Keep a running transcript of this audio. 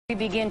We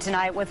begin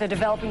tonight with a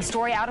developing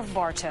story out of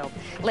Bartow.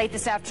 Late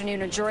this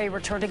afternoon, a jury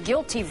returned a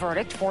guilty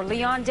verdict for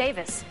Leon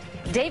Davis.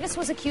 Davis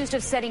was accused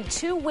of setting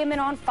two women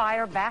on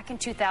fire back in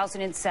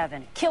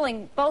 2007,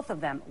 killing both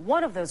of them.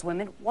 One of those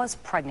women was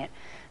pregnant.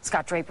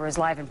 Scott Draper is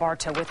live in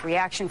Bartow with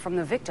reaction from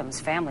the victims'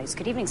 families.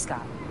 Good evening,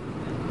 Scott.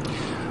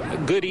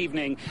 Good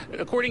evening.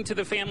 According to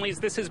the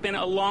families, this has been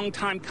a long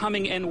time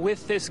coming, and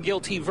with this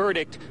guilty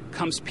verdict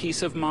comes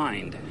peace of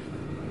mind.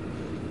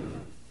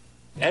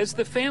 As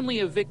the family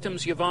of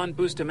victims Yvonne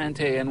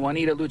Bustamante and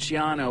Juanita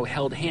Luciano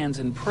held hands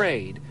and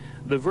prayed,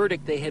 the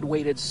verdict they had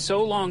waited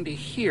so long to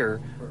hear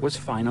was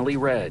finally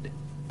read.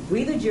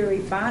 We, the jury,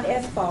 find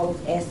as follows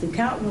as to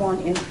count one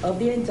of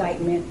the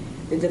indictment.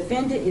 The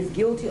defendant is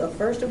guilty of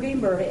first-degree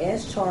murder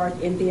as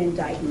charged in the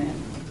indictment.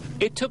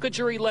 It took a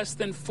jury less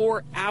than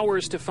 4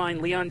 hours to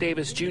find Leon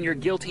Davis Jr.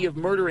 guilty of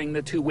murdering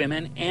the two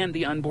women and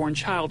the unborn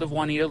child of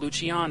Juanita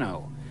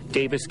Luciano.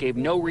 Davis gave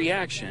no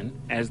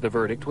reaction as the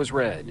verdict was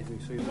read.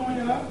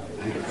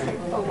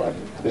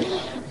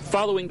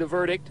 Following the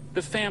verdict,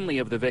 the family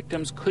of the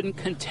victims couldn't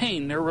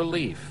contain their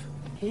relief.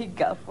 He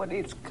got what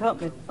is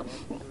coming,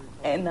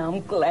 and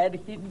I'm glad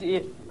he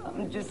did.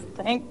 I'm just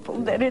thankful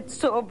that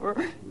it's over.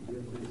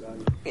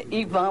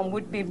 Yvonne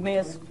would be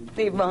missed.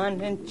 Yvonne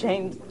and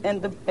James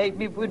and the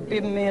baby would be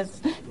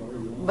missed.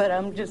 But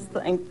I'm just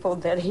thankful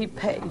that he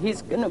paid.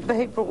 He's going to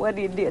pay for what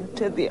he did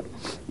to them.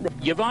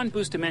 Yvonne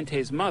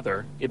Bustamante's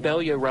mother,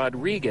 Ibelia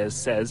Rodriguez,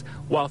 says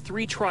while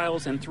 3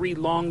 trials and 3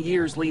 long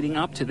years leading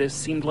up to this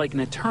seemed like an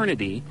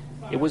eternity,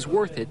 it was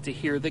worth it to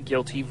hear the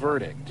guilty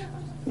verdict.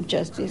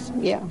 Justice,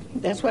 yeah,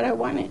 that's what I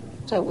wanted.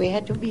 So we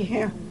had to be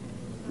here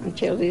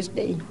until this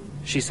day.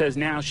 She says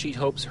now she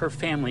hopes her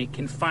family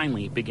can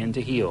finally begin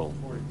to heal.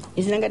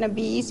 It's not going to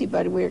be easy,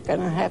 but we're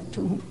going to have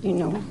to,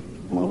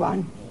 move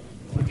on.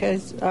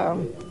 Because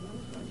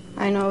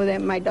I know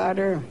that my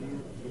daughter,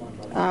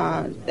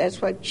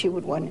 that's what she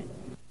would want.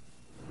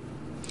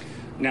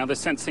 Now the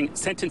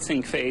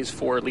sentencing phase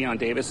for Leon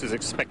Davis is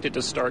expected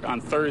to start on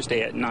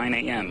Thursday at 9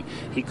 a.m.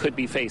 He could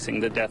be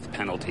facing the death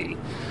penalty.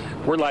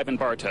 We're live in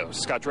Bartow.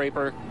 Scott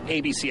Draper,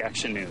 ABC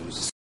Action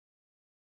News.